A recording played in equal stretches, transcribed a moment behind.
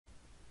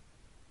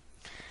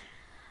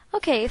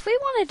Okay, if we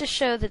wanted to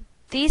show that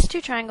these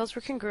two triangles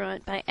were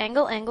congruent by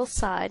angle, angle,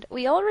 side,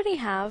 we already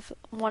have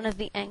one of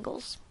the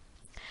angles.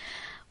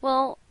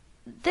 Well,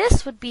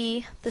 this would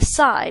be the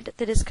side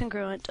that is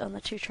congruent on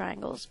the two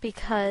triangles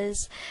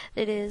because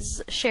it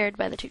is shared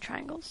by the two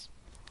triangles.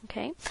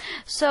 Okay,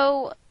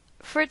 so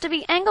for it to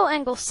be angle,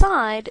 angle,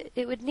 side,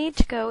 it would need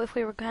to go, if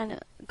we were kind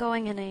of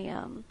going in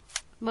a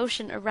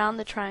motion around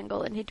the triangle,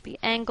 it would need to be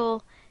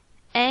angle,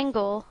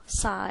 angle,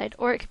 side,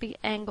 or it could be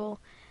angle,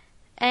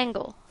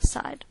 angle,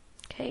 side.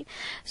 Okay,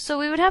 so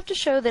we would have to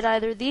show that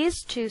either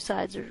these two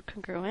sides are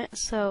congruent,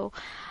 so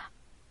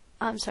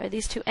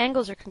these two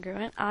angles are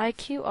congruent,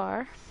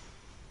 IQR.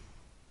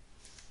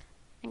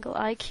 Angle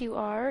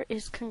IQR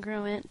is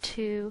congruent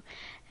to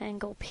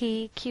angle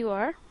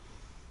PQR.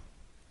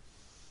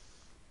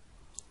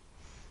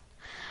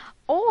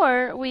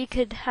 Or we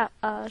could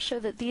show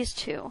that these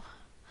two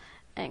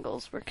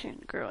angles were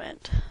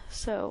congruent.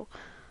 So,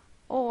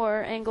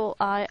 or angle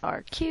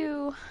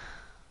IRQ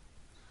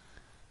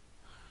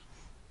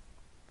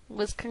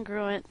was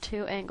congruent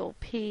to angle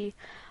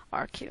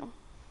PRQ.